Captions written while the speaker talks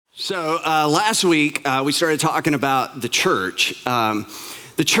Last week, we started talking about the church.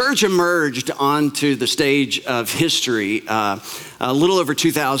 The church emerged onto the stage of history a little over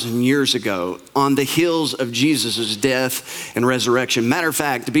 2,000 years ago on the heels of Jesus' death and resurrection. Matter of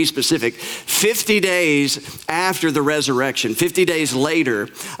fact, to be specific, 50 days after the resurrection, 50 days later,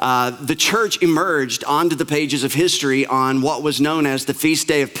 the church emerged onto the pages of history on what was known as the Feast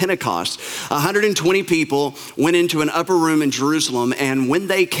Day of Pentecost. 120 people went into an upper room in Jerusalem, and when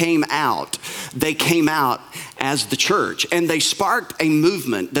they came out as the church, and they sparked a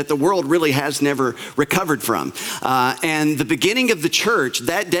movement that the world really has never recovered from. And the beginning of the church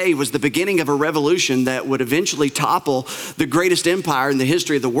that day was the beginning of a revolution that would eventually topple the greatest empire in the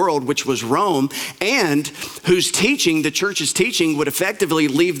history of the world, which was Rome, and whose teaching, the church's teaching, would effectively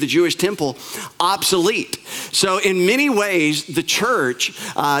leave the Jewish temple obsolete. So in many ways, the church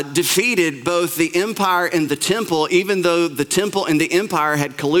defeated both the empire and the temple, even though the temple and the empire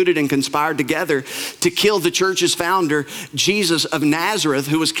had colluded and conspired together to kill the church's founder, Jesus of Nazareth,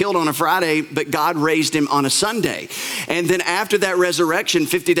 who was killed on a Friday, but God raised him on a Sunday. And then after that resurrection,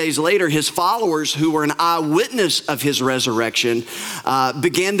 50 days later, his followers, who were an eyewitness of his resurrection,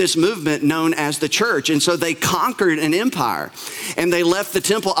 began this movement known as the church. And so they conquered an empire, and they left the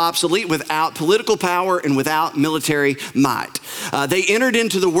temple obsolete without political power and without military might. They entered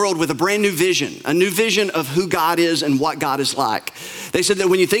into the world with a brand new vision, a new vision of who God is and what God is like. They said that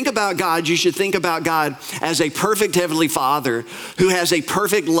when you think about God, you should think about God as a perfect heavenly Father who has a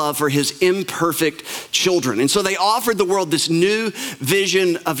perfect love for his imperfect children. And so they offered the world this new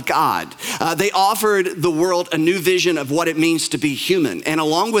vision of God. They offered the world a new vision of what it means to be human. And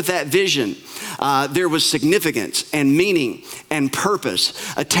along with that vision, there was significance and meaning and purpose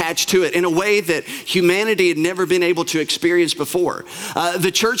attached to it in a way that humanity had never been able to experience before.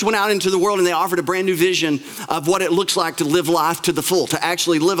 The church went out into the world and they offered a brand new vision of what it looks like to live life to the full, to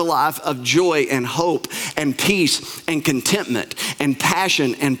actually live a life of joy and hope and peace and contentment and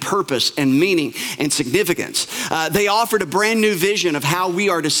passion and purpose and meaning and significance. They offered a brand new vision of how we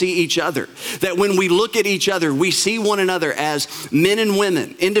are to see each other, that when we look at each other, we see one another as men and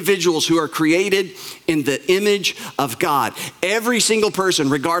women, individuals who are created in the image of God. Every single person,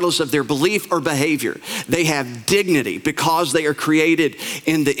 regardless of their belief or behavior, they have dignity because they are created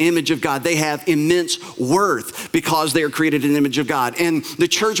in the image of God. They have immense worth because they are created in the image of God. And the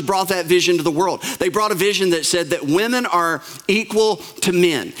church brought that vision to the world. They brought a vision that said that women are equal to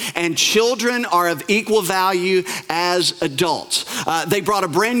men and children are of equal value as adults. They brought a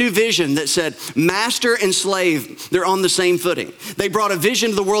brand new vision that said master and slave, they're on the same footing. They brought a vision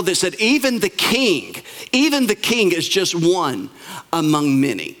to the world that said even the king is just one among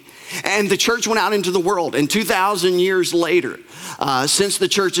many. And the church went out into the world, and 2,000 years later, since the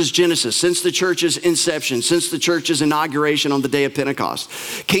church's genesis, since the church's inception, since the church's inauguration on the day of Pentecost,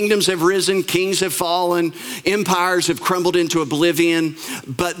 kingdoms have risen, kings have fallen, empires have crumbled into oblivion,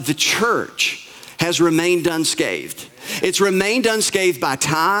 but the church has remained unscathed. It's remained unscathed by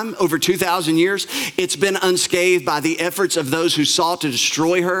time over 2,000 years. It's been unscathed by the efforts of those who sought to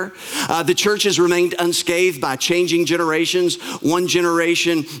destroy her. The church has remained unscathed by changing generations, one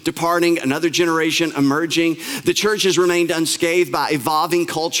generation departing, another generation emerging. The church has remained unscathed by evolving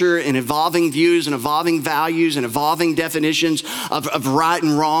culture and evolving views and evolving values and evolving definitions of right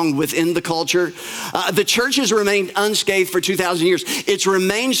and wrong within the culture. The church has remained unscathed for 2,000 years. It's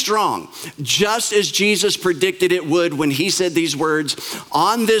remained strong, just as Jesus predicted it would when he said these words,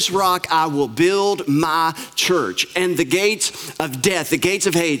 "On this rock I will build my church, and the gates of death, the gates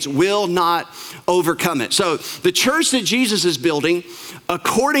of Hades will not overcome it." So the church that Jesus is building,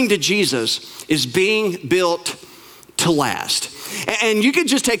 according to Jesus, is being built to last. And you can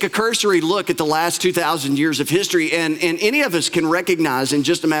just take a cursory look at the last 2,000 years of history, and any of us can recognize in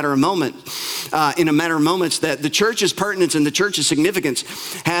just a matter of moments that the church's pertinence and the church's significance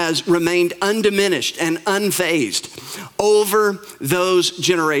has remained undiminished and unfazed over those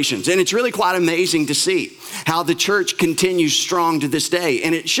generations. And it's really quite amazing to see how the church continues strong to this day.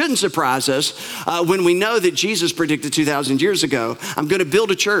 And it shouldn't surprise us when we know that Jesus predicted 2,000 years ago, "I'm going to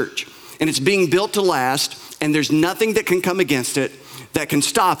build a church, and it's being built to last, and there's nothing that can come against it that can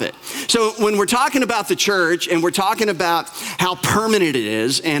stop it." So when we're talking about the church and we're talking about how permanent it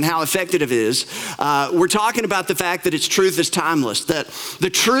is and how effective it is, we're talking about the fact that its truth is timeless, that the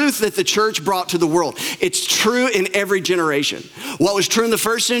truth that the church brought to the world, it's true in every generation. What was true in the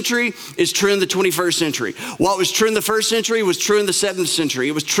first century is true in the 21st century. What was true in the first century was true in the 7th century.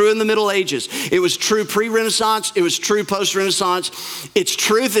 It was true in the Middle Ages. It was true pre-Renaissance. It was true post-Renaissance. Its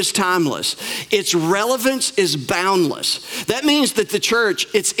truth is timeless. Its relevance is boundless. That means that the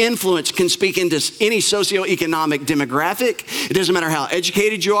church, its influence can speak into any socioeconomic demographic. It doesn't matter how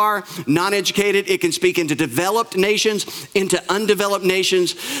educated you are, non-educated. It can speak into developed nations, into undeveloped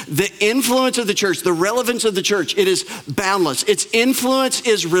nations. The influence of the church, the relevance of the church, it is boundless. Its influence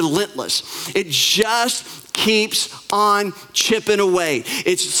is relentless. It just keeps on chipping away.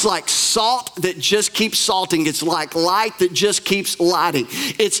 It's like salt that just keeps salting. It's like light that just keeps lighting.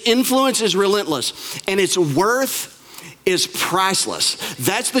 Its influence is relentless, and its worth is priceless.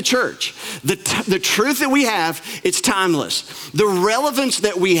 That's the church. The truth that we have, it's timeless. The relevance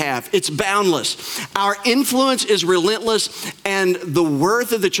that we have, it's boundless. Our influence is relentless, and the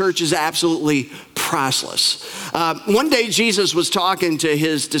worth of the church is absolutely priceless. One day Jesus was talking to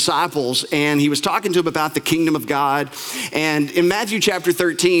his disciples, and he was talking to them about the kingdom of God. And in Matthew chapter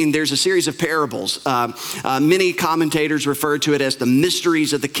 13, there's a series of parables. Many commentators refer to it as the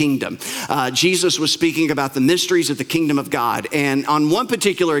mysteries of the kingdom. Jesus was speaking about the mysteries of the kingdom of God. And on one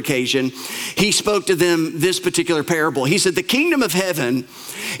particular occasion, he spoke to them this particular parable. He said, the kingdom of heaven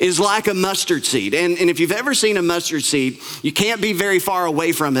is like a mustard seed. And if you've ever seen a mustard seed, you can't be very far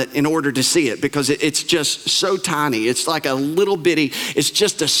away from it in order to see it, because it's just so tiny. It's like a little bitty, it's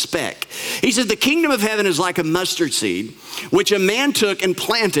just a speck. He said, the kingdom of heaven is like a mustard seed, which a man took and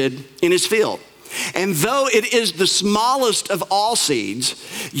planted in his field. And though it is the smallest of all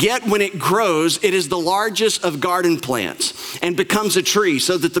seeds, yet when it grows, it is the largest of garden plants and becomes a tree,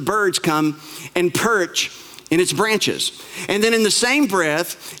 so that the birds come and perch in its branches. And then in the same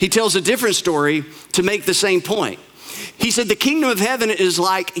breath, he tells a different story to make the same point. He said, the kingdom of heaven is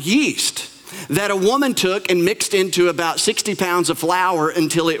like yeast that a woman took and mixed into about 60 pounds of flour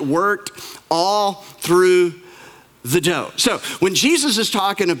until it worked all through the dough. So when Jesus is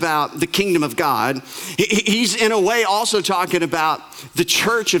talking about the kingdom of God, he's in a way also talking about the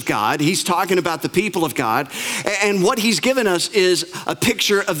church of God. He's talking about the people of God. And what he's given us is a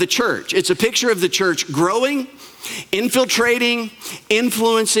picture of the church. It's a picture of the church growing, infiltrating,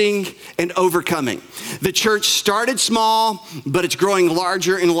 influencing, and overcoming. The church started small, but it's growing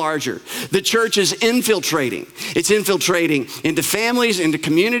larger and larger. The church is infiltrating. It's infiltrating into families, into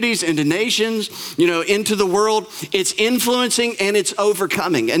communities, into nations, into the world. It's influencing and it's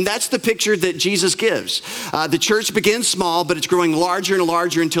overcoming. And that's the picture that Jesus gives. The church begins small, but it's growing larger and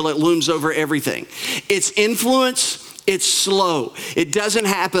larger until it looms over everything. Its influence, it's slow. It doesn't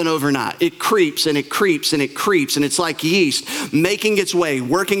happen overnight. It creeps and it creeps and it creeps, and it's like yeast making its way,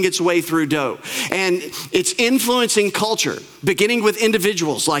 working its way through dough. And it's influencing culture, beginning with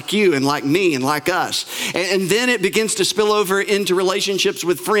individuals like you and like me and like us. And then it begins to spill over into relationships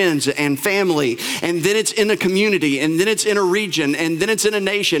with friends and family. And then it's in a community, and then it's in a region, and then it's in a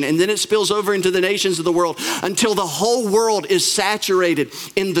nation, and then it spills over into the nations of the world until the whole world is saturated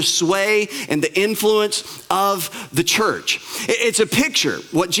in the sway and the influence of the church. It's a picture,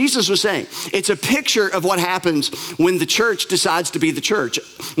 what Jesus was saying. It's a picture of what happens when the church decides to be the church,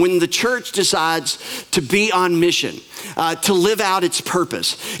 when the church decides to be on mission, to live out its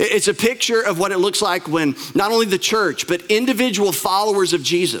purpose. It's a picture of what it looks like when not only the church, but individual followers of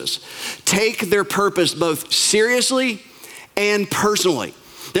Jesus take their purpose both seriously and personally.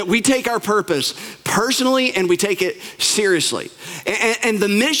 That we take our purpose personally and we take it seriously. And the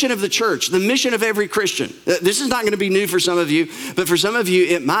mission of the church, the mission of every Christian, this is not going to be new for some of you, but for some of you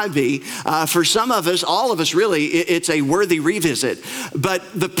it might be. For some of us, all of us really, it's a worthy revisit. But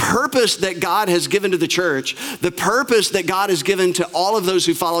the purpose that God has given to the church, the purpose that God has given to all of those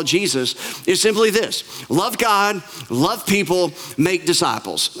who follow Jesus is simply this: love God, love people, make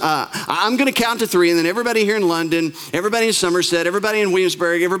disciples. I'm going to count to 3, and then everybody here in London, everybody in Somerset, everybody in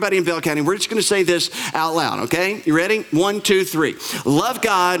Williamsburg, everybody in Bell County, we're just going to say this out loud, okay? You ready? 1, 2, 3. Love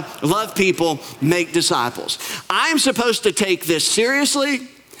God, love people, make disciples. I'm supposed to take this seriously,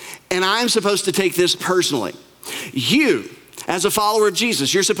 and I'm supposed to take this personally. You, as a follower of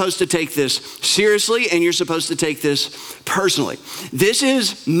Jesus, you're supposed to take this seriously, and you're supposed to take this personally. This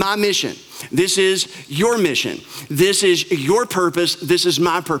is my mission. This is your mission. This is your purpose. This is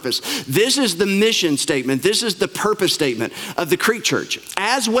my purpose. This is the mission statement. This is the purpose statement of the Creek Church,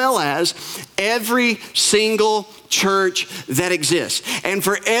 as well as every single church that exists. And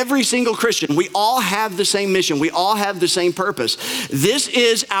for every single Christian, we all have the same mission. We all have the same purpose. This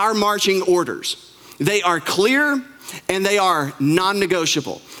is our marching orders. They are clear. and they are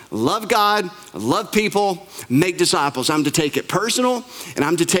non-negotiable. Love God, love people, make disciples. I'm to take it personal, and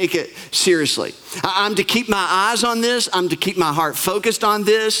I'm to take it seriously. I'm to keep my eyes on this. I'm to keep my heart focused on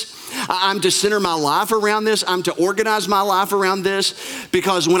this. I'm to center my life around this. I'm to organize my life around this,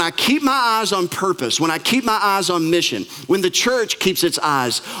 because when I keep my eyes on purpose, when I keep my eyes on mission, when the church keeps its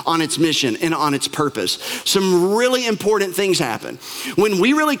eyes on its mission and on its purpose, some really important things happen. When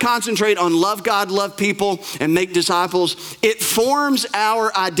we really concentrate on love God, love people, and make disciples, it forms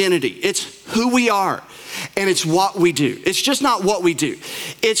our identity. It's who we are. And it's what we do. It's just not what we do.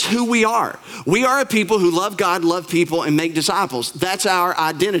 It's who we are. We are a people who love God, love people, and make disciples. That's our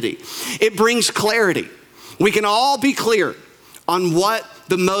identity. It brings clarity. We can all be clear on what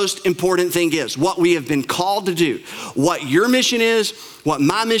the most important thing is, what we have been called to do, what your mission is, what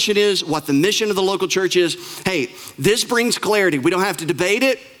my mission is, what the mission of the local church is. Hey, this brings clarity. We don't have to debate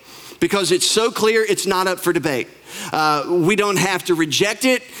it, because it's so clear it's not up for debate. We don't have to reject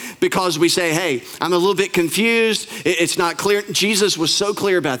it because we say, hey, I'm a little bit confused. It's not clear. Jesus was so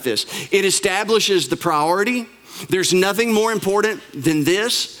clear about this. It establishes the priority. There's nothing more important than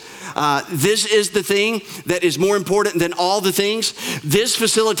this. This is the thing that is more important than all the things. This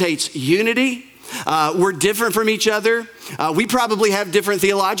facilitates unity. We're different from each other. We probably have different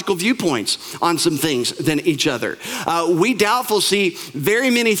theological viewpoints on some things than each other. We doubtfully see very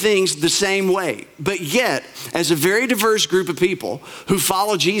many things the same way. But yet, as a very diverse group of people who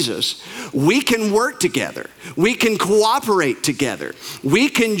follow Jesus, we can work together. We can cooperate together. We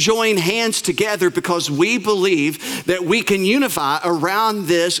can join hands together because we believe that we can unify around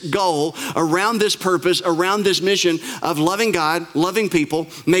this goal, around this purpose, around this mission of loving God, loving people,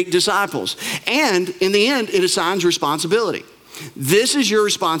 make disciples. And in the end, it assigns responsibility. This is your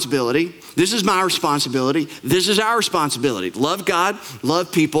responsibility. This is my responsibility. This is our responsibility. Love God,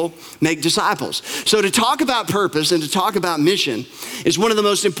 love people, make disciples. So to talk about purpose and to talk about mission is one of the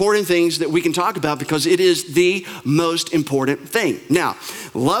most important things that we can talk about, because it is the most important thing. Now,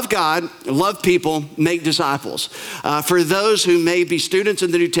 love God, love people, make disciples. For those who may be students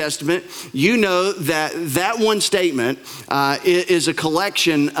in the New Testament, you know that that one statement is a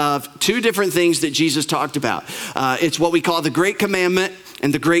collection of two different things that Jesus talked about. It's what we call the Great Commandment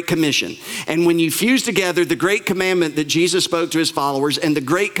and the Great Commission. And when you fuse together the Great Commandment that Jesus spoke to his followers and the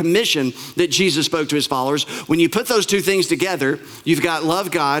Great Commission that Jesus spoke to his followers, when you put those two things together, you've got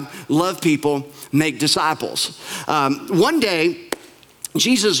love God, love people, make disciples. One day,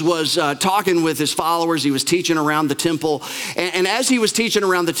 Jesus was talking with his followers. He was teaching around the temple. And as he was teaching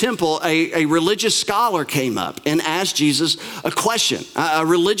around the temple, a religious scholar came up and asked Jesus a question. A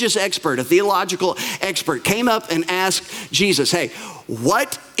religious expert, a theological expert came up and asked Jesus, hey,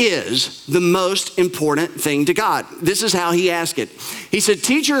 what is the most important thing to God? This is how he asked it. He said,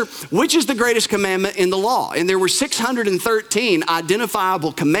 teacher, which is the greatest commandment in the law? And there were 613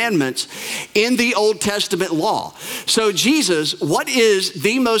 identifiable commandments in the Old Testament law. So Jesus, what is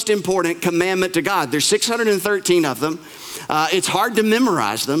the most important commandment to God? There's 613 of them. It's hard to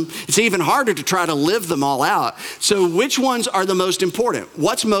memorize them. It's even harder to try to live them all out. So which ones are the most important?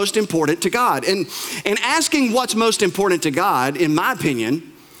 What's most important to God? And asking what's most important to God, in my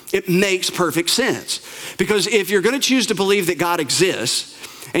opinion, it makes perfect sense. Because if you're going to choose to believe that God exists,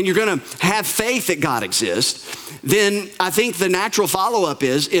 and you're going to have faith that God exists, then I think the natural follow-up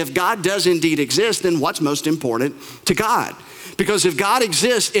is, if God does indeed exist, then what's most important to God? Because if God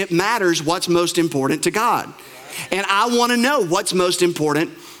exists, it matters what's most important to God. And I want to know what's most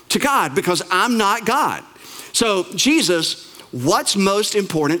important to God, because I'm not God. So Jesus, what's most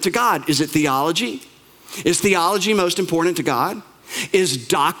important to God? Is it theology? Is theology most important to God? Is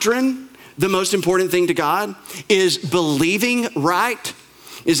doctrine the most important thing to God? Is believing right?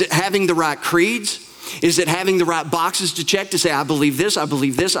 Is it having the right creeds? Is it having the right boxes to check to say, I believe this, I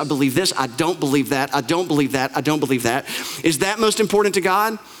believe this, I believe this, I don't believe that, I don't believe that, I don't believe that? Is that most important to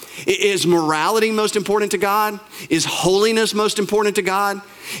God? Is morality most important to God? Is holiness most important to God?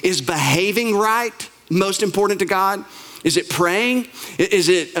 Is behaving right most important to God? Is it praying? Is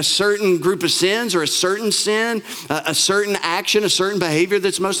it a certain group of sins or a certain sin, a certain action, a certain behavior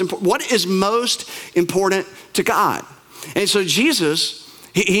that's most important? What is most important to God? And so Jesus,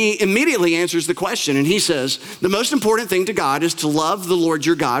 he immediately answers the question, and he says, the most important thing to God is to love the Lord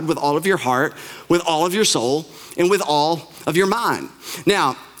your God with all of your heart, with all of your soul, and with all of your mind.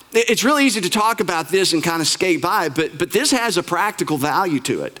 Now, it's really easy to talk about this and kind of skate by it, but this has a practical value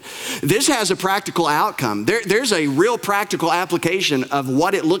to it. This has a practical outcome. There's a real practical application of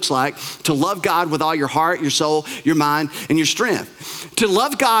what it looks like to love God with all your heart, your soul, your mind, and your strength. To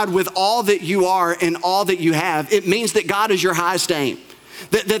love God with all that you are and all that you have, it means that God is your highest aim.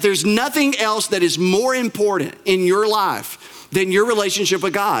 That there's nothing else that is more important in your life than your relationship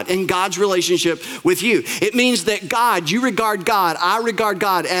with God and God's relationship with you. It means that God, you regard God, I regard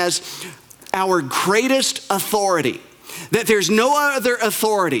God as our greatest authority. That there's no other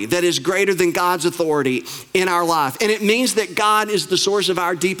authority that is greater than God's authority in our life. And it means that God is the source of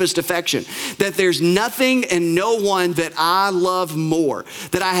our deepest affection. That there's nothing and no one that I love more,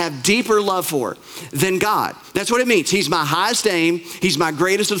 that I have deeper love for than God. That's what it means. He's my highest aim. He's my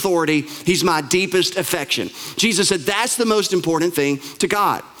greatest authority. He's my deepest affection. Jesus said that's the most important thing to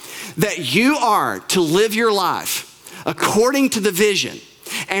God. That you are to live your life according to the vision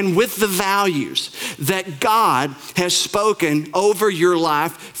and with the values that God has spoken over your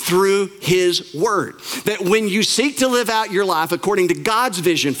life through His Word. That when you seek to live out your life according to God's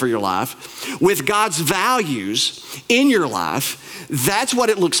vision for your life, with God's values in your life, that's what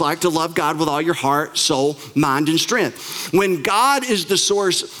it looks like to love God with all your heart, soul, mind, and strength. When God is the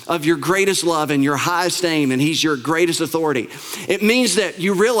source of your greatest love and your highest aim, and He's your greatest authority, it means that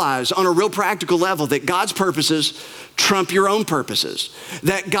you realize on a real practical level that God's purposes trump your own purposes,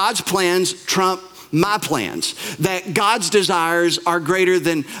 that God's plans trump my plans, that God's desires are greater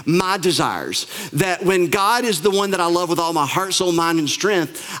than my desires, that when God is the one that I love with all my heart, soul, mind, and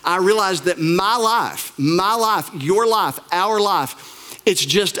strength, I realize that my life, your life, our life, it's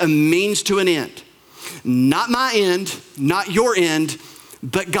just a means to an end. Not my end, not your end,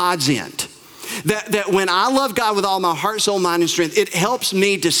 but God's end. That when I love God with all my heart, soul, mind, and strength, it helps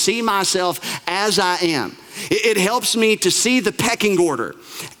me to see myself as I am. It helps me to see the pecking order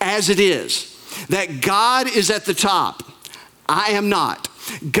as it is. That God is at the top. I am not.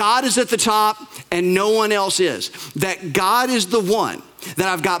 God is at the top and no one else is. That God is the one that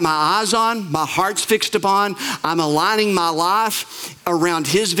I've got my eyes on, my heart's fixed upon. I'm aligning my life around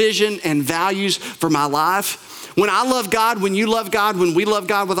His vision and values for my life. When I love God, when you love God, when we love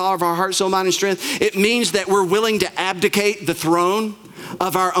God with all of our heart, soul, mind, and strength, it means that we're willing to abdicate the throne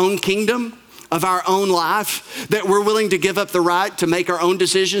of our own kingdom, of our own life, that we're willing to give up the right to make our own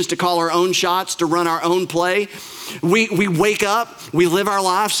decisions, to call our own shots, to run our own play. We wake up, we live our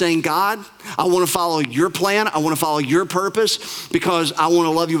life saying, God, I want to follow your plan. I want to follow your purpose because I want to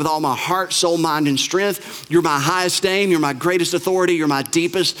love you with all my heart, soul, mind, and strength. You're my highest aim. You're my greatest authority. You're my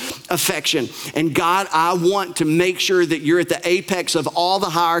deepest affection. And God, I want to make sure that you're at the apex of all the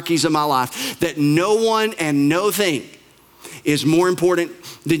hierarchies of my life, that no one and no thing is more important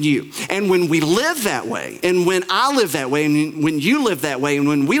than you. And when we live that way, and when I live that way, and when you live that way, and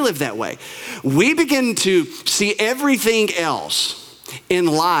when we live that way, we begin to see everything else in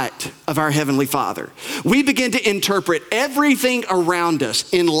light of our Heavenly Father. We begin to interpret everything around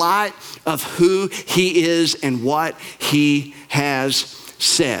us in light of who He is and what He has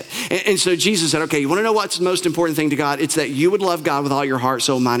said. And so Jesus said, okay, you want to know what's the most important thing to God? It's that you would love God with all your heart,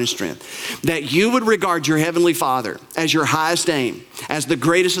 soul, mind, and strength. That you would regard your Heavenly Father as your highest aim, as the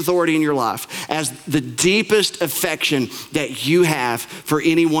greatest authority in your life, as the deepest affection that you have for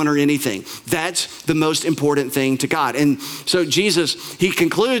anyone or anything. That's the most important thing to God. And so Jesus, He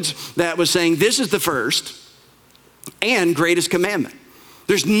concludes that with saying, this is the first and greatest commandment.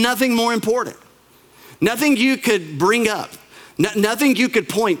 There's nothing more important. Nothing you could bring up. Nothing you could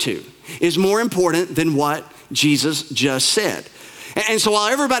point to is more important than what Jesus just said. And so while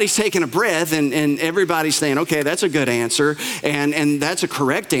everybody's taking a breath and everybody's saying, okay, that's a good answer and that's a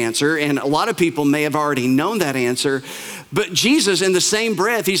correct answer, and a lot of people may have already known that answer, but Jesus in the same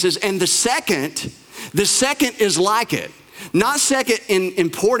breath, He says, and the second is like it. Not second in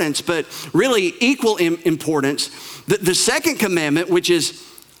importance, but really equal in importance. The second commandment, which is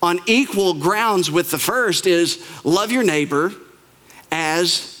on equal grounds with the first, is love your neighbor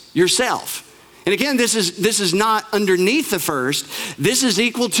as yourself. And again, this is not underneath the first. This is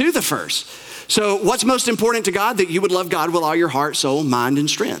equal to the first. So what's most important to God? That you would love God with all your heart, soul, mind, and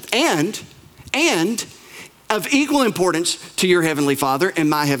strength. And of equal importance to your Heavenly Father and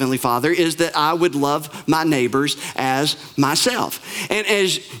my Heavenly Father is that I would love my neighbors as myself. And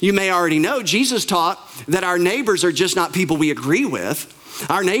as you may already know, Jesus taught that our neighbors are just not people we agree with.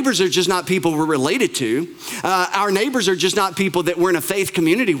 Our neighbors are just not people we're related to. Our neighbors are just not people that we're in a faith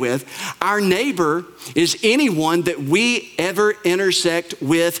community with. Our neighbor is anyone that we ever intersect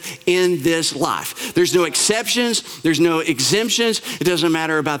with in this life. There's no exceptions. There's no exemptions. It doesn't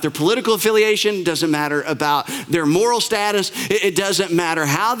matter about their political affiliation. It doesn't matter about their moral status. It doesn't matter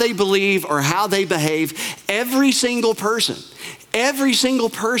how they believe or how they behave. Every single person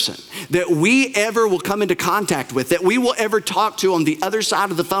that we ever will come into contact with, that we will ever talk to on the other side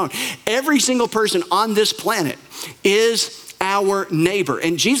of the phone, every single person on this planet is our neighbor.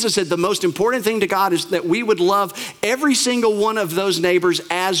 And Jesus said the most important thing to God is that we would love every single one of those neighbors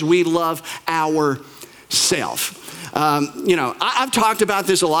as we love ourselves. I've talked about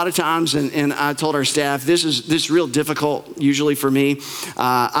this a lot of times, and I told our staff, this is real difficult usually for me.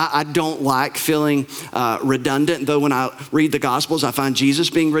 I don't like feeling redundant, though when I read the Gospels, I find Jesus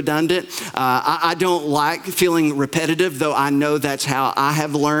being redundant. I don't like feeling repetitive, though I know that's how I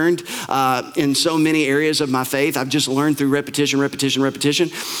have learned in so many areas of my faith. I've just learned through repetition.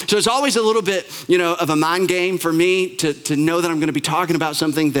 So it's always a little bit, of a mind game for me to know that I'm going to be talking about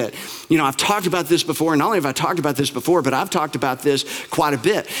something that, I've talked about this before, and not only have I talked about this before, but I've talked about this quite a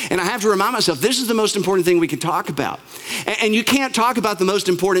bit. And I have to remind myself, this is the most important thing we can talk about. And you can't talk about the most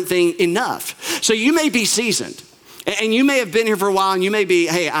important thing enough. So you may be seasoned. And you may have been here for a while and you may be,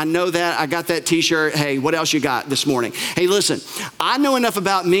 hey, I know that, I got that t-shirt. Hey, what else you got this morning? Hey, listen, I know enough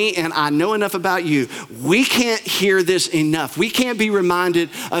about me and I know enough about you. We can't hear this enough. We can't be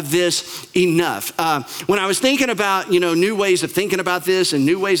reminded of this enough. When I was thinking about, new ways of thinking about this and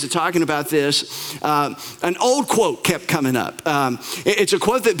new ways of talking about this, an old quote kept coming up. It's a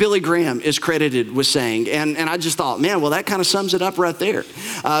quote that Billy Graham is credited with saying. And I just thought, man, well, that kind of sums it up right there.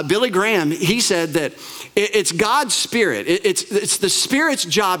 Billy Graham, he said that it's God's Spirit. It's the Spirit's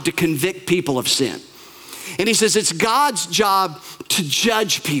job to convict people of sin. And he says it's God's job to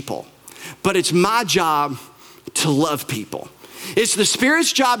judge people, but it's my job to love people. It's the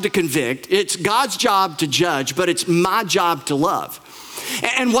Spirit's job to convict. It's God's job to judge, but it's my job to love.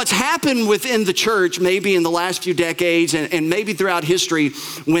 And what's happened within the church, maybe in the last few decades and maybe throughout history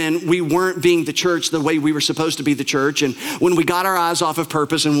when we weren't being the church the way we were supposed to be the church, and when we got our eyes off of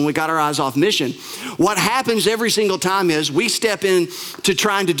purpose and when we got our eyes off mission, what happens every single time is we step in to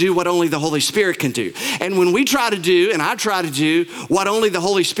trying to do what only the Holy Spirit can do. And when we try to do, and I try to do what only the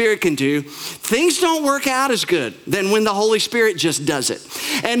Holy Spirit can do, things don't work out as good than when the Holy Spirit just does it.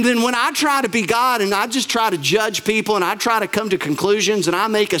 And then when I try to be God and I just try to judge people and I try to come to conclusions and I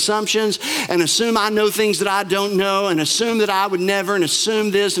make assumptions and assume I know things that I don't know and assume that I would never and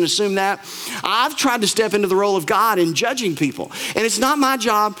assume this and assume that, I've tried to step into the role of God in judging people. And it's not my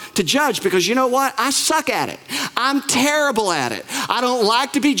job to judge because you know what? I suck at it. I'm terrible at it. I don't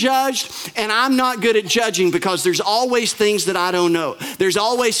like to be judged and I'm not good at judging because there's always things that I don't know. There's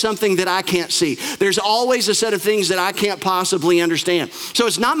always something that I can't see. There's always a set of things that I can't possibly understand. So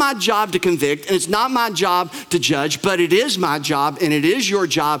it's not my job to convict and it's not my job to judge, but it is my job and it is your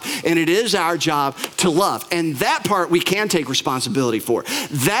job and it is our job to love. And that part we can take responsibility for.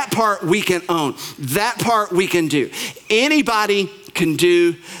 That part we can own. That part we can do. Anybody can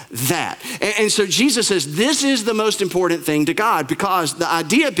do that. And so Jesus says this is the most important thing to God, because the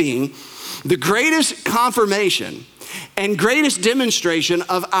idea being the greatest confirmation and greatest demonstration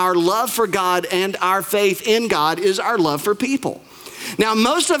of our love for God and our faith in God is our love for people. Now,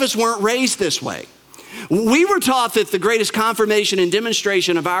 most of us weren't raised this way. We were taught that the greatest confirmation and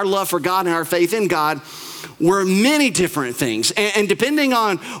demonstration of our love for God and our faith in God were many different things. And depending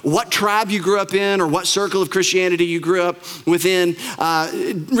on what tribe you grew up in or what circle of Christianity you grew up within,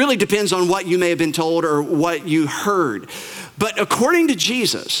 it really depends on what you may have been told or what you heard. But according to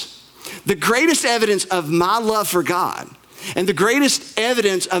Jesus, the greatest evidence of my love for God and the greatest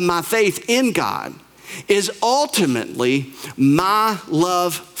evidence of my faith in God is ultimately my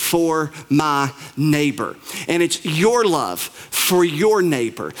love for my neighbor. And it's your love for your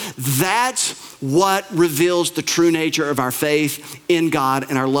neighbor. That's what reveals the true nature of our faith in God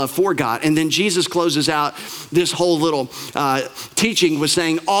and our love for God. And then Jesus closes out this whole little teaching with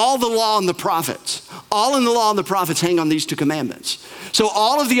saying, all the law and the prophets, all in the law and the prophets hang on these two commandments. So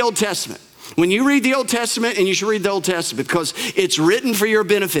all of the Old Testament, when you read the Old Testament, and you should read the Old Testament because it's written for your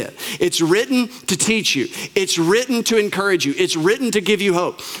benefit. It's written to teach you. It's written to encourage you. It's written to give you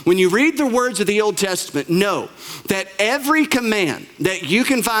hope. When you read the words of the Old Testament, know that every command that you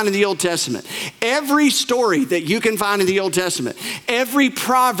can find in the Old Testament, every story that you can find in the Old Testament, every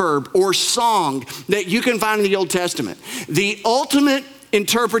proverb or song that you can find in the Old Testament, the ultimate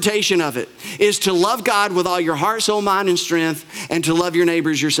interpretation of it is to love God with all your heart, soul, mind, and strength, and to love your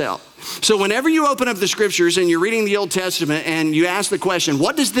neighbors yourself. So whenever you open up the scriptures and you're reading the Old Testament and you ask the question,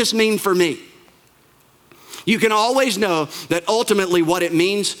 what does this mean for me? You can always know that ultimately what it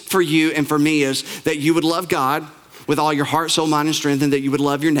means for you and for me is that you would love God with all your heart, soul, mind, and strength, and that you would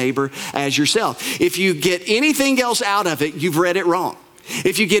love your neighbor as yourself. If you get anything else out of it, you've read it wrong.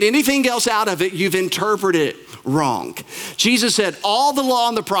 If you get anything else out of it, you've interpreted it wrong. Jesus said, all the law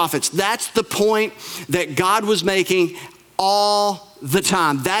and the prophets, that's the point that God was making all the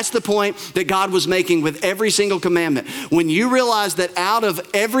time. That's the point that God was making with every single commandment. When you realize that out of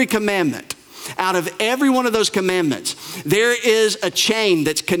every commandment, out of every one of those commandments, there is a chain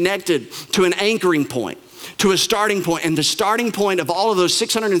that's connected to an anchoring point, to a starting point. And the starting point of all of those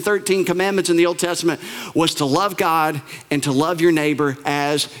 613 commandments in the Old Testament was to love God and to love your neighbor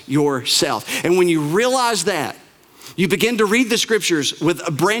as yourself. And when you realize that, you begin to read the scriptures with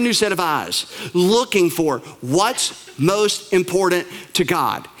a brand new set of eyes, looking for what's most important to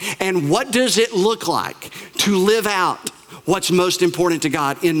God. And what does it look like to live out what's most important to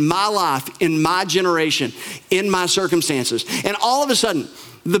God in my life, in my generation, in my circumstances. And all of a sudden,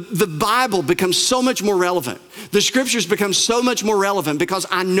 the Bible becomes so much more relevant. The scriptures become so much more relevant because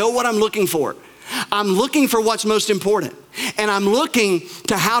I know what I'm looking for. I'm looking for what's most important. And I'm looking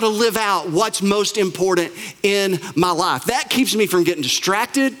to how to live out what's most important in my life. That keeps me from getting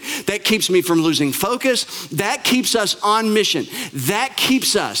distracted. That keeps me from losing focus. That keeps us on mission. That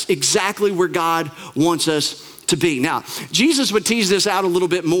keeps us exactly where God wants us to be. Now, Jesus would tease this out a little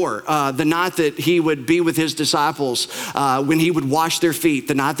bit more the night that he would be with his disciples, when he would wash their feet,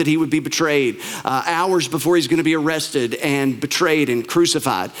 the night that he would be betrayed, hours before he's going to be arrested and betrayed and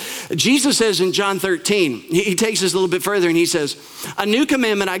crucified. Jesus says in John 13, he takes this a little bit further and he says, "A new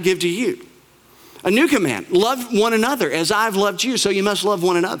commandment I give to you. A new command, love one another as I've loved you, so you must love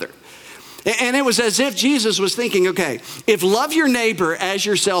one another." And it was as if Jesus was thinking, okay, if love your neighbor as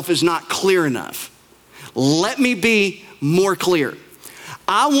yourself is not clear enough, let me be more clear.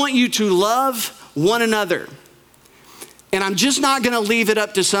 I want you to love one another. And I'm just not going to leave it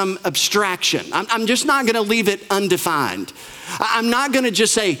up to some abstraction. I'm just not going to leave it undefined. I'm not going to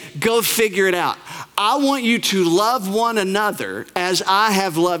just say, go figure it out. I want you to love one another as I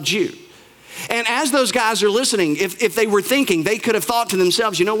have loved you. And as those guys are listening, if they were thinking, they could have thought to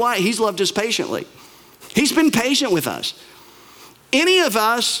themselves, you know what? He's loved us patiently. He's been patient with us. Any of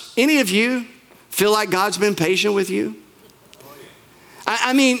us, any of you, feel like God's been patient with you?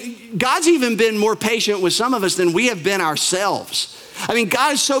 I mean, God's even been more patient with some of us than we have been ourselves. I mean,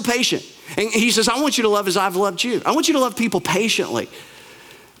 God is so patient. And he says, I want you to love as I've loved you. I want you to love people patiently.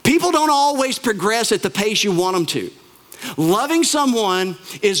 People don't always progress at the pace you want them to. Loving someone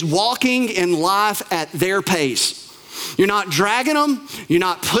is walking in life at their pace. You're not dragging them, you're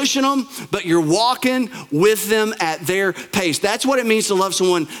not pushing them, but you're walking with them at their pace. That's what it means to love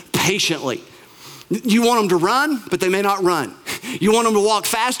someone patiently. You want them to run, but they may not run. You want them to walk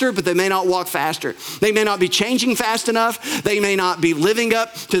faster, but they may not walk faster. They may not be changing fast enough. They may not be living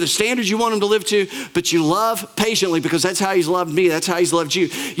up to the standards you want them to live to, but you love patiently because that's how he's loved me. That's how he's loved you.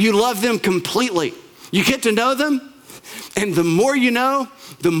 You love them completely. You get to know them, and the more you know,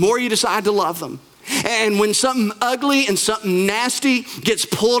 the more you decide to love them. And when something ugly and something nasty gets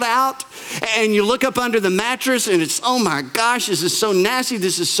pulled out and you look up under the mattress and it's, oh my gosh, this is so nasty.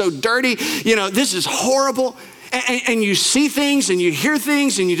 This is so dirty. You know, this is horrible. And you see things and you hear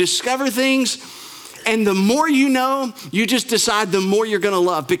things and you discover things. And the more you know, you just decide the more you're going to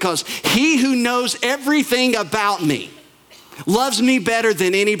love, because he who knows everything about me loves me better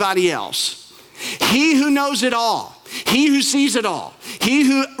than anybody else. He who knows it all, he who sees it all, he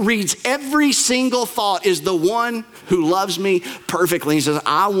who reads every single thought is the one who loves me perfectly. He says,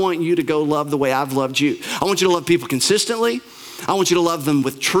 I want you to go love the way I've loved you. I want you to love people consistently. I want you to love them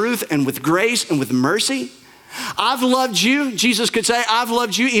with truth and with grace and with mercy. I've loved you. Jesus could say, I've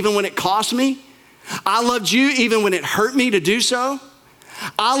loved you even when it cost me. I loved you even when it hurt me to do so.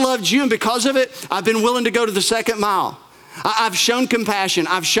 I loved you, and because of it, I've been willing to go to the second mile. I've shown compassion.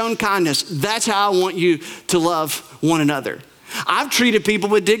 I've shown kindness. That's how I want you to love one another. I've treated people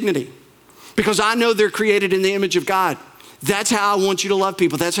with dignity because I know they're created in the image of God. That's how I want you to love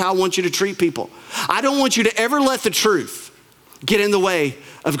people. That's how I want you to treat people. I don't want you to ever let the truth get in the way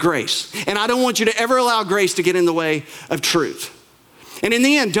of grace. And I don't want you to ever allow grace to get in the way of truth. And in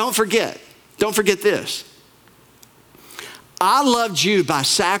the end, don't forget this. I loved you by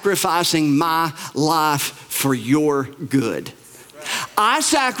sacrificing my life for your good. I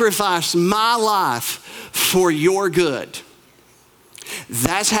sacrificed my life for your good.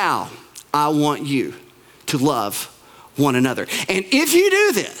 That's how I want you to love one another. And if you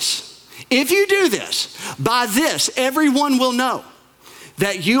do this, by this, everyone will know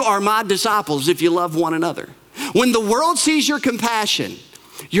that you are my disciples if you love one another. When the world sees your compassion,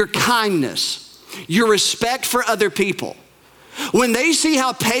 your kindness, your respect for other people, when they see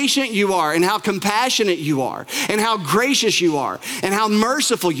how patient you are and how compassionate you are and how gracious you are and how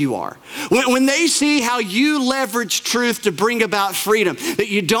merciful you are, when they see how you leverage truth to bring about freedom, that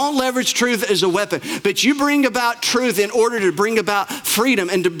you don't leverage truth as a weapon, but you bring about truth in order to bring about freedom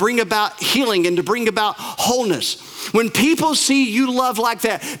and to bring about healing and to bring about wholeness. When people see you love like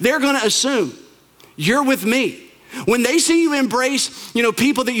that, they're going to assume you're with me When they see you embrace,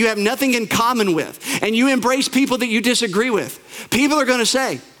 people that you have nothing in common with, and you embrace people that you disagree with, people are going to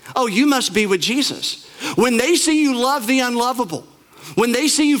say, oh, you must be with Jesus. When they see you love the unlovable, when they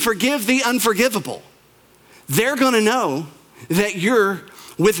see you forgive the unforgivable, they're going to know that you're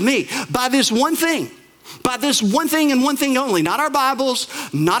with me. By this one thing and one thing only, not our Bibles,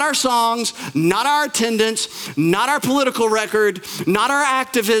 not our songs, not our attendance, not our political record, not our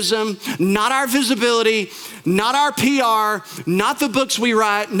activism, not our visibility, not our PR, not the books we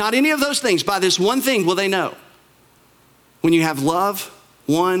write, not any of those things. By this one thing will they know. When you have love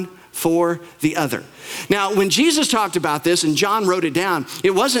one for the other. Now, when Jesus talked about this and John wrote it down,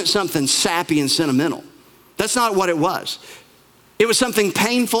 it wasn't something sappy and sentimental. That's not what it was. It was something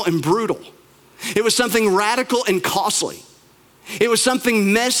painful and brutal. It was something radical and costly. It was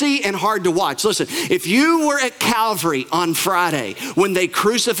something messy and hard to watch. Listen, if you were at Calvary on Friday when they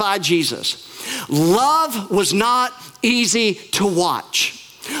crucified Jesus, love was not easy to watch.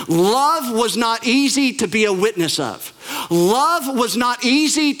 Love was not easy to be a witness of. Love was not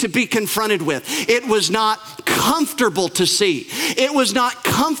easy to be confronted with. It was not comfortable to see. It was not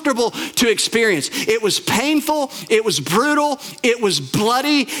comfortable to experience. It was painful. It was brutal. It was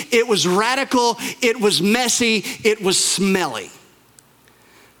bloody. It was radical. It was messy. It was smelly.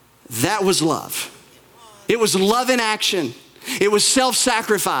 That was love. It was love in action. It was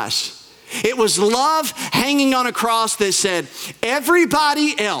self-sacrifice. It was love hanging on a cross that said,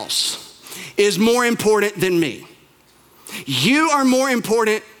 everybody else is more important than me. You are more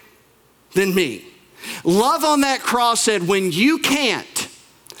important than me. Love on that cross said, when you can't,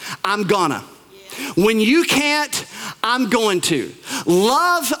 I'm gonna. When you can't, I'm going to.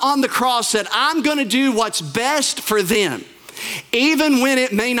 Love on the cross said, I'm gonna do what's best for them, even when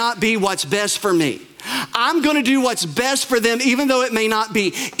it may not be what's best for me. I'm going to do what's best for them, even though it may not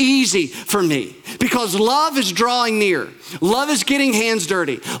be easy for me. Because love is drawing near. Love is getting hands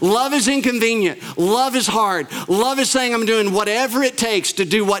dirty. Love is inconvenient. Love is hard. Love is saying, I'm doing whatever it takes to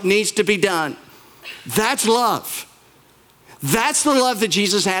do what needs to be done. That's love. That's the love that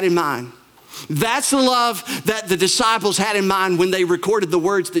Jesus had in mind. That's the love that the disciples had in mind when they recorded the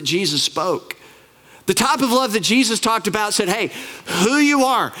words that Jesus spoke. The type of love that Jesus talked about said, hey, who you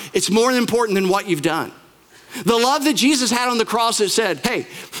are, it's more important than what you've done. The love that Jesus had on the cross that said, hey,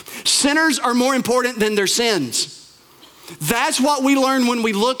 sinners are more important than their sins. That's what we learn when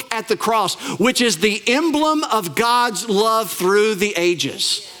we look at the cross, which is the emblem of God's love through the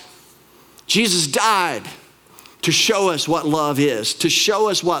ages. Jesus died to show us what love is, to show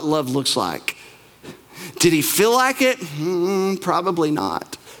us what love looks like. Did he feel like it? Probably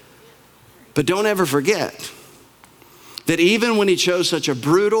not. But don't ever forget that even when he chose such a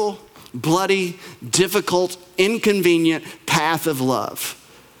brutal, bloody, difficult, inconvenient path of love,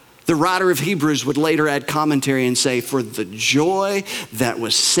 the writer of Hebrews would later add commentary and say, for the joy that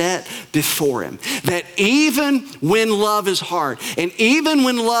was set before him, that even when love is hard, and even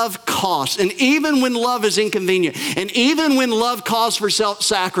when love costs, and even when love is inconvenient, and even when love calls for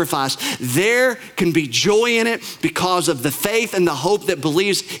self-sacrifice, there can be joy in it because of the faith and the hope that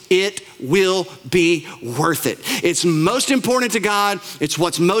believes it will be worth it. It's most important to God. It's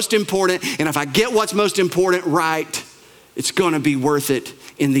what's most important. And if I get what's most important right, it's going to be worth it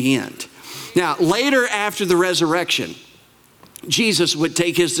in the end. Now, later after the resurrection, Jesus would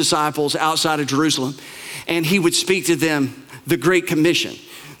take his disciples outside of Jerusalem and he would speak to them the Great Commission.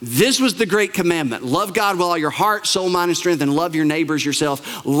 This was the great commandment. Love God with all your heart, soul, mind, and strength, and love your neighbors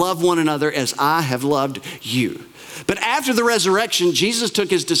yourself. Love one another as I have loved you. But after the resurrection, Jesus took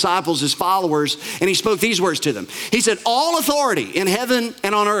his disciples, his followers, and he spoke these words to them. He said, all authority in heaven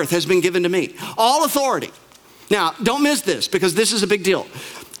and on earth has been given to me. All authority. Now, don't miss this because this is a big deal.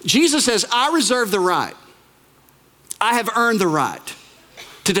 Jesus says, I reserve the right. I have earned the right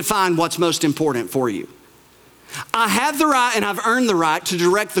to define what's most important for you. I have the right and I've earned the right to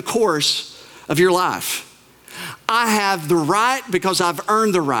direct the course of your life. I have the right because I've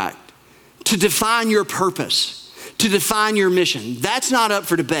earned the right to define your purpose, to define your mission. That's not up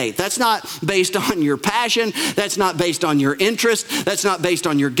for debate. That's not based on your passion. That's not based on your interest. That's not based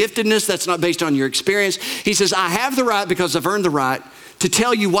on your giftedness. That's not based on your experience. He says, I have the right because I've earned the right to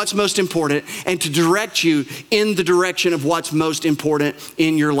tell you what's most important and to direct you in the direction of what's most important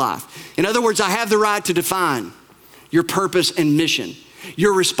in your life. In other words, I have the right to define your purpose and mission,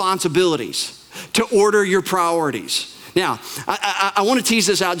 your responsibilities, to order your priorities. Now, I want to tease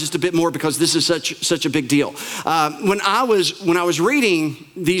this out just a bit more because this is such a big deal. When I was reading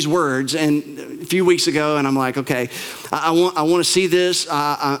these words and a few weeks ago, and I'm like, okay, I want to see this.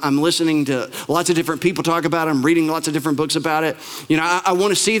 I'm listening to lots of different people talk about it. I'm reading lots of different books about it. You know, I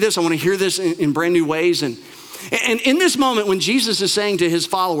want to see this. I want to hear this in brand new ways. And And in this moment, when Jesus is saying to his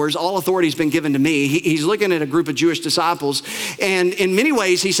followers, all authority has been given to me, he's looking at a group of Jewish disciples. And in many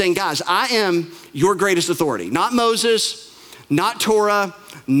ways, he's saying, guys, I am your greatest authority. Not Moses, not Torah,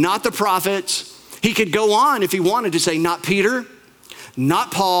 not the prophets. He could go on if he wanted to say, not Peter,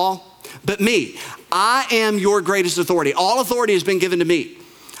 not Paul, but me. I am your greatest authority. All authority has been given to me.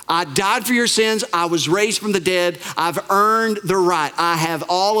 I died for your sins. I was raised from the dead. I've earned the right. I have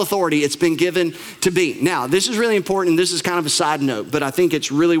all authority. It's been given to me. Now, this is really important. This is kind of a side note, but I think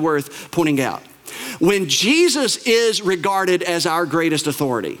it's really worth pointing out. When Jesus is regarded as our greatest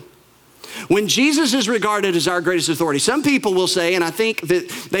authority, when Jesus is regarded as our greatest authority, some people will say, and I think that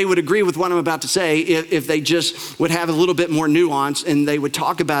they would agree with what I'm about to say if they just would have a little bit more nuance and they would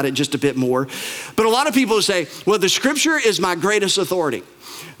talk about it just a bit more. But a lot of people say, well, the scripture is my greatest authority.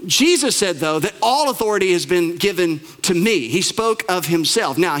 Jesus said, though, that all authority has been given to me. He spoke of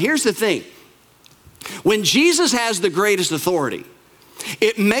himself. Now, here's the thing. When Jesus has the greatest authority,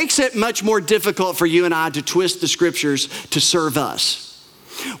 it makes it much more difficult for you and I to twist the scriptures to serve us.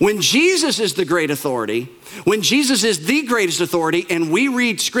 When Jesus is the great authority, when Jesus is the greatest authority, and we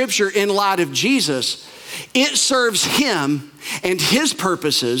read scripture in light of Jesus, it serves him and his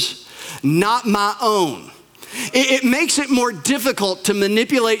purposes, not my own. It makes it more difficult to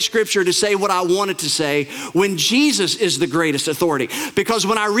manipulate scripture to say what I want it to say when Jesus is the greatest authority. Because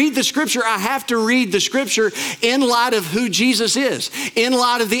when I read the scripture, I have to read the scripture in light of who Jesus is, in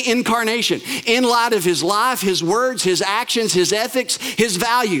light of the incarnation, in light of his life, his words, his actions, his ethics, his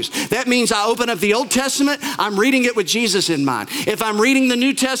values. That means I open up the Old Testament, I'm reading it with Jesus in mind. If I'm reading the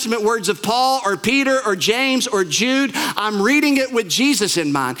New Testament words of Paul or Peter or James or Jude, I'm reading it with Jesus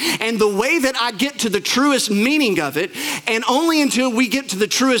in mind. And the way that I get to the truest meaning of it, and only until we get to the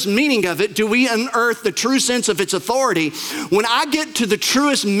truest meaning of it do we unearth the true sense of its authority. When I get to the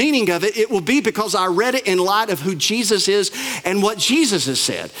truest meaning of it, it will be because I read it in light of who Jesus is and what Jesus has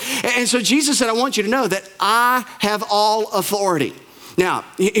said. And so Jesus said, I want you to know that I have all authority. Now,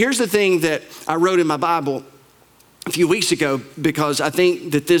 here's the thing that I wrote in my Bible a few weeks ago, because I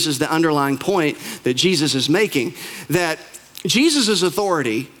think that this is the underlying point that Jesus is making, that Jesus'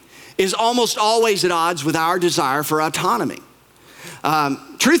 authority is almost always at odds with our desire for autonomy.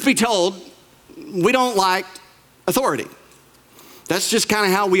 Truth be told, we don't like authority. That's just kind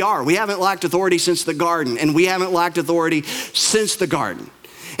of how we are. We haven't lacked authority since the garden, and we haven't lacked authority since the garden.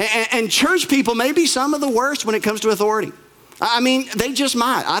 And church people may be some of the worst when it comes to authority. I mean, they just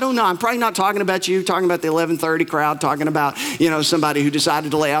might. I don't know. I'm probably not talking about you, talking about the 11:30 crowd, talking about, somebody who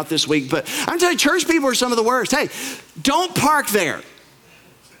decided to lay out this week. But I'm telling you, church people are some of the worst. Hey, don't park there.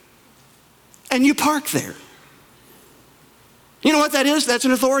 And you park there. You know what that is? That's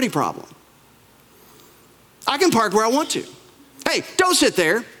an authority problem. I can park where I want to. Hey, don't sit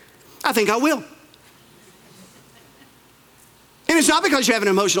there. I think I will. And it's not because you have an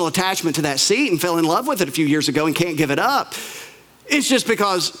emotional attachment to that seat and fell in love with it a few years ago and can't give it up. It's just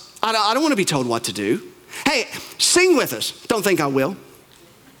because I don't want to be told what to do. Hey, sing with us. Don't think I will.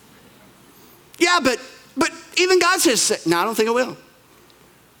 Yeah, but even God says, no, I don't think I will.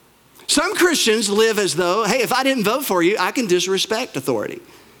 Some Christians live as though, hey, if I didn't vote for you, I can disrespect authority.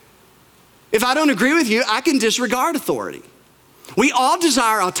 If I don't agree with you, I can disregard authority. We all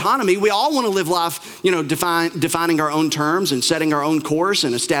desire autonomy. We all want to live life, defining our own terms and setting our own course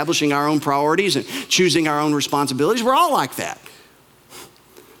and establishing our own priorities and choosing our own responsibilities. We're all like that.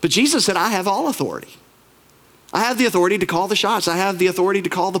 But Jesus said, I have all authority. I have the authority to call the shots. I have the authority to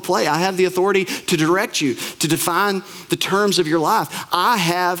call the play. I have the authority to direct you, to define the terms of your life. I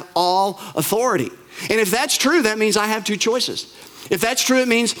have all authority. And if that's true, that means I have two choices. If that's true, it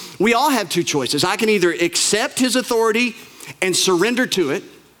means we all have two choices. I can either accept his authority and surrender to it,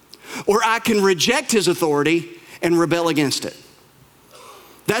 or I can reject his authority and rebel against it.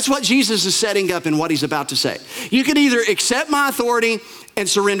 That's what Jesus is setting up in what he's about to say. You can either accept my authority and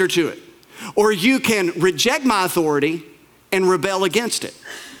surrender to it, or you can reject my authority and rebel against it.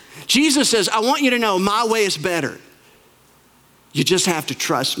 Jesus says, I want you to know my way is better. You just have to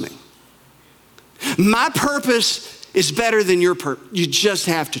trust me. My purpose is better than your purpose. You just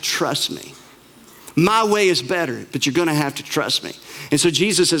have to trust me. My way is better, but you're going to have to trust me. And so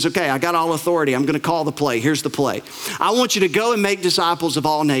Jesus says, okay, I got all authority. I'm going to call the play. Here's the play. I want you to go and make disciples of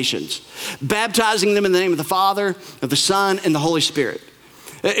all nations, baptizing them in the name of the Father, of the Son, and the Holy Spirit.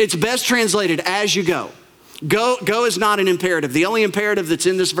 It's best translated as you go. Go is not an imperative. The only imperative that's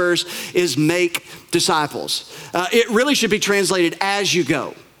in this verse is make disciples. It really should be translated as you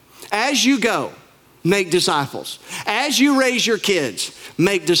go. As you go, make disciples. As you raise your kids,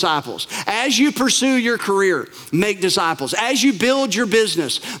 make disciples. As you pursue your career, make disciples. As you build your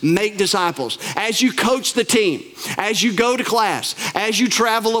business, make disciples. As you coach the team, as you go to class, as you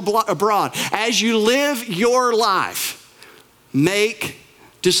travel abroad, as you live your life, make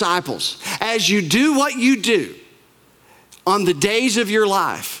disciples. As you do what you do on the days of your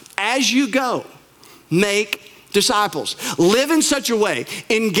life, as you go, make disciples. Live in such a way,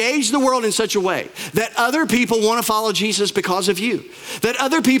 engage the world in such a way that other people want to follow Jesus because of you, that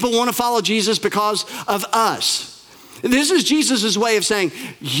other people want to follow Jesus because of us. This is Jesus's way of saying,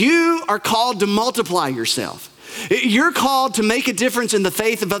 you are called to multiply yourself. You're called to make a difference in the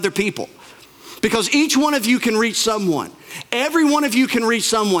faith of other people because each one of you can reach someone. Every one of you can reach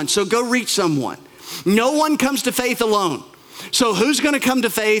someone, so go reach someone. No one comes to faith alone. So who's going to come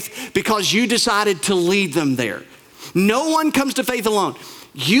to faith because you decided to lead them there? No one comes to faith alone.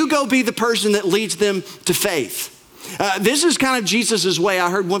 You go be the person that leads them to faith. This is kind of Jesus's way.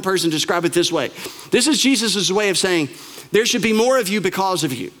 I heard one person describe it this way. This is Jesus's way of saying, there should be more of you because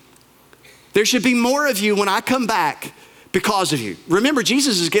of you. There should be more of you when I come back because of you. Remember,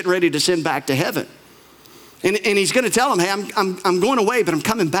 Jesus is getting ready to send back to heaven. And he's going to tell them, hey, I'm going away, but I'm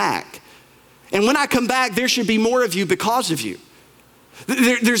coming back. And when I come back, there should be more of you because of you.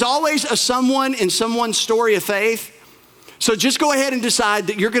 There's always a someone in someone's story of faith. So just go ahead and decide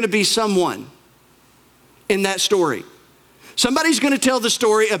that you're going to be someone in that story. Somebody's going to tell the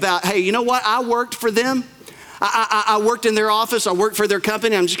story about, hey, you know what? I worked for them. I worked in their office. I worked for their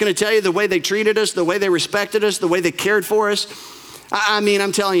company. I'm just going to tell you the way they treated us, the way they respected us, the way they cared for us. I mean,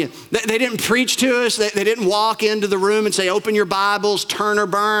 I'm telling you, they didn't preach to us. They didn't walk into the room and say, open your Bibles, turn or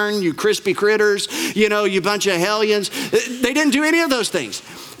burn, you crispy critters, you know, you bunch of hellions. They didn't do any of those things.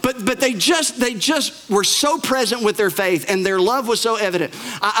 But they just were so present with their faith and their love was so evident.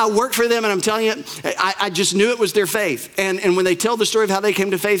 I worked for them and I'm telling you, I just knew it was their faith. And when they tell the story of how they came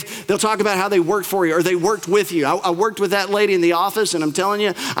to faith, they'll talk about how they worked for you or they worked with you. I worked with that lady in the office and I'm telling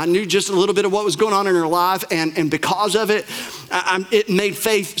you, I knew just a little bit of what was going on in her life and because of it, it made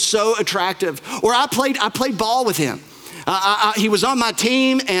faith so attractive. Or I played ball with him. He was on my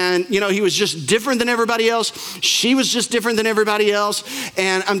team and, you know, he was just different than everybody else. She was just different than everybody else.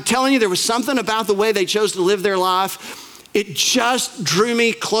 And I'm telling you, there was something about the way they chose to live their life. It just drew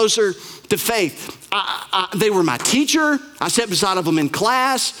me closer to faith. They were my teacher. I sat beside them in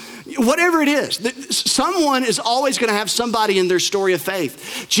class. Whatever it is, someone is always going to have somebody in their story of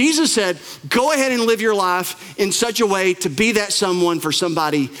faith. Jesus said, go ahead and live your life in such a way to be that someone for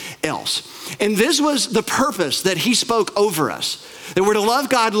somebody else. And this was the purpose that he spoke over us, that we're to love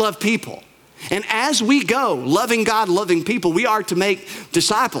God, love people. And as we go, loving God, loving people, we are to make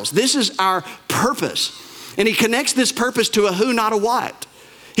disciples. This is our purpose. And he connects this purpose to a who, not a what.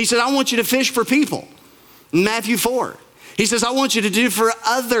 He said, I want you to fish for people. In Matthew 4. He says, I want you to do for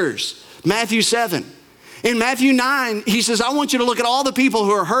others. Matthew 7. In Matthew 9, he says, I want you to look at all the people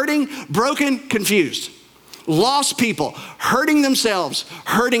who are hurting, broken, confused. Lost people, hurting themselves,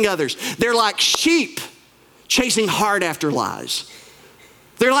 hurting others. They're like sheep chasing hard after lies.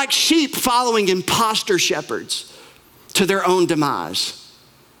 They're like sheep following imposter shepherds to their own demise.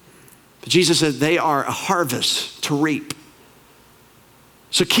 But Jesus said they are a harvest to reap.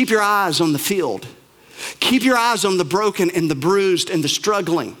 So keep your eyes on the field. Keep your eyes on the broken and the bruised and the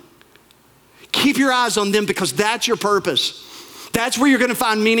struggling. Keep your eyes on them because that's your purpose. That's where you're going to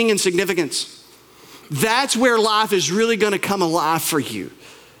find meaning and significance. That's where life is really going to come alive for you.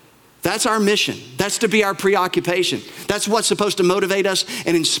 That's our mission. That's to be our preoccupation. That's what's supposed to motivate us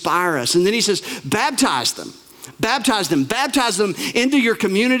and inspire us. And then he says, baptize them. Baptize them. Baptize them into your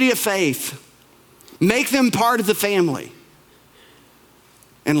community of faith. Make them part of the family.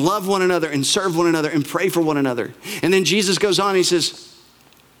 And love one another and serve one another and pray for one another. And then Jesus goes on, he says,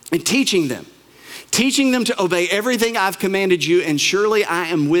 and teaching them to obey everything I've commanded you, and surely I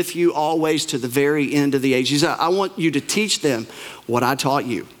am with you always to the very end of the age. He said, I want you to teach them what I taught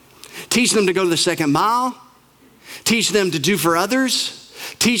you. Teach them to go to the second mile. Teach them to do for others.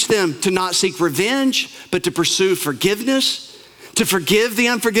 Teach them to not seek revenge, but to pursue forgiveness, to forgive the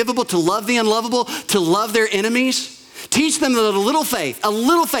unforgivable, to love the unlovable, to love their enemies. Teach them that a little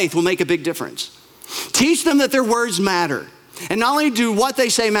faith will make a big difference. Teach them that their words matter. And not only do what they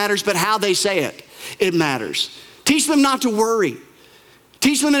say matters, but how they say it, it matters. Teach them not to worry.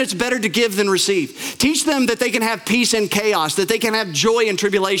 Teach them that it's better to give than receive. Teach them that they can have peace in chaos, that they can have joy in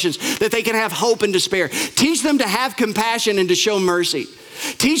tribulations, that they can have hope in despair. Teach them to have compassion and to show mercy.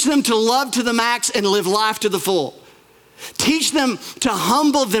 Teach them to love to the max and live life to the full. Teach them to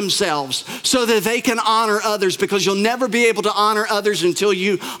humble themselves so that they can honor others, because you'll never be able to honor others until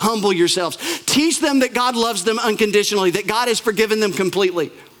you humble yourselves. Teach them that God loves them unconditionally, that God has forgiven them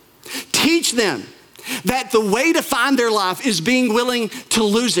completely. Teach them that the way to find their life is being willing to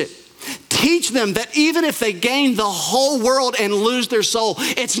lose it. Teach them that even if they gain the whole world and lose their soul,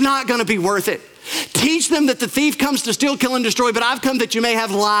 it's not going to be worth it. Teach them that the thief comes to steal, kill, and destroy, but I've come that you may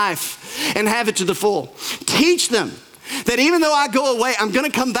have life and have it to the full. Teach them that even though I go away, I'm going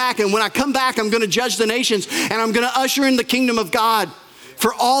to come back, and when I come back, I'm going to judge the nations, and I'm going to usher in the kingdom of God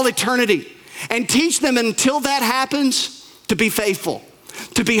for all eternity. And teach them until that happens to be faithful,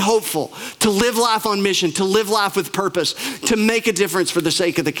 to be hopeful, to live life on mission, to live life with purpose, to make a difference for the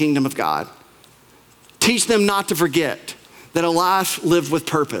sake of the kingdom of God. Teach them not to forget that a life lived with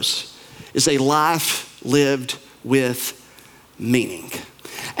purpose is a life lived with meaning.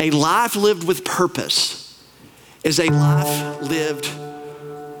 A life lived with purpose is a life lived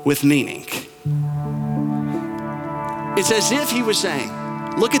with meaning. It's as if he was saying,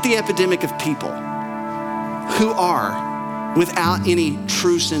 look at the epidemic of people who are without any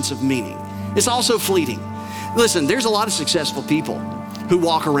true sense of meaning. It's also fleeting. Listen, there's a lot of successful people who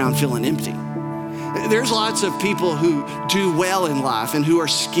walk around feeling empty. There's lots of people who do well in life and who are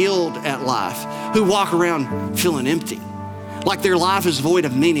skilled at life, who walk around feeling empty, like their life is void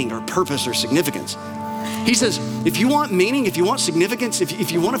of meaning or purpose or significance. He says, if you want meaning, if you want significance,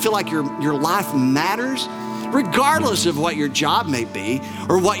 if you want to feel like your life matters, regardless of what your job may be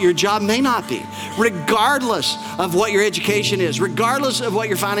or what your job may not be, regardless of what your education is, regardless of what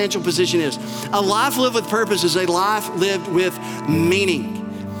your financial position is, a life lived with purpose is a life lived with meaning.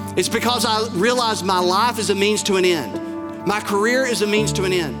 It's because I realize my life is a means to an end. My career is a means to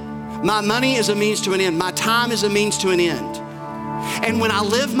an end. My money is a means to an end. My time is a means to an end. And when I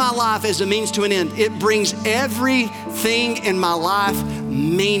live my life as a means to an end, it brings everything in my life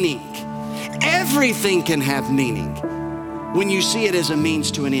meaning. Everything can have meaning when you see it as a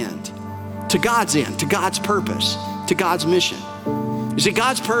means to an end, to God's purpose, to God's mission. You see,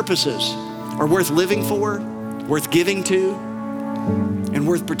 God's purposes are worth living for, worth giving to, and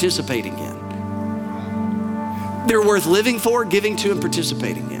worth participating in. They're worth living for, giving to, and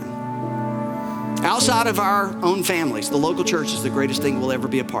participating in. Outside of our own families, the local church is the greatest thing we'll ever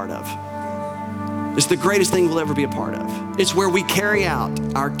be a part of. It's the greatest thing we'll ever be a part of. It's where we carry out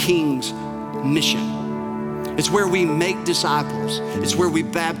our King's mission. It's where we make disciples. It's where we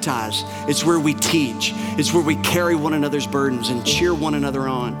baptize. It's where we teach. It's where we carry one another's burdens and cheer one another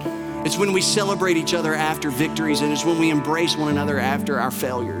on. It's when we celebrate each other after victories, and it's when we embrace one another after our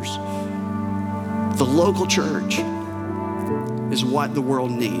failures. The local church is what the world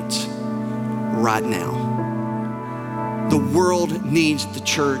needs right now. The world needs the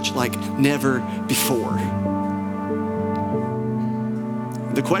church like never before.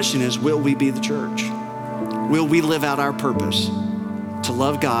 The question is, will we be the church? Will we live out our purpose to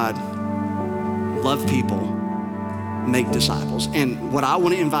love God, love people, make disciples? And what I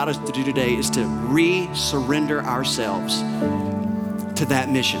want to invite us to do today is to re-surrender ourselves to that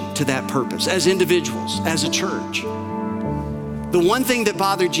mission, to that purpose, as individuals, as a church. The one thing that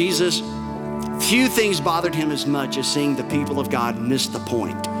bothered Jesus, few things bothered him as much as seeing the people of God miss the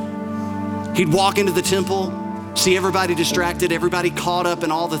point. He'd walk into the temple, see everybody distracted, everybody caught up in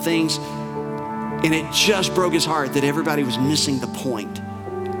all the things, and it just broke his heart that everybody was missing the point.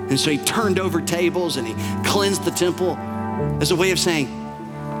 And so he turned over tables and he cleansed the temple as a way of saying,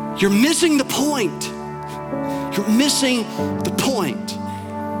 you're missing the point. You're missing the point.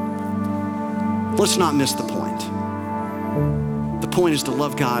 Let's not miss the point. The point is to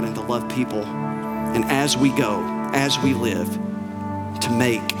love God and to love people. And as we go, as we live, to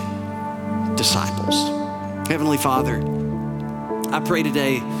make disciples. Heavenly Father, I pray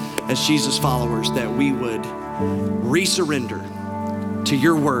today as Jesus followers that we would resurrender to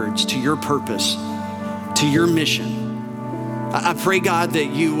your words, to your purpose, to your mission. I pray, God, that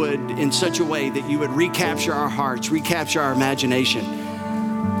you would, in such a way that you would recapture our hearts, recapture our imagination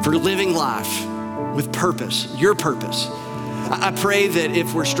for living life with purpose, your purpose. I pray that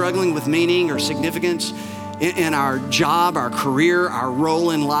if we're struggling with meaning or significance in our job, our career, our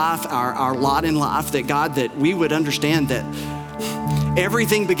role in life, our lot in life, that God, that we would understand that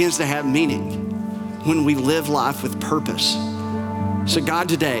everything begins to have meaning when we live life with purpose. So God,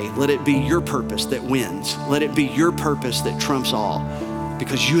 today, let it be your purpose that wins. Let it be your purpose that trumps all,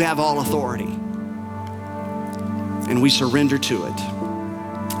 because you have all authority. And we surrender to it.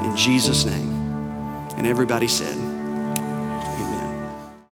 In Jesus' name. And everybody said,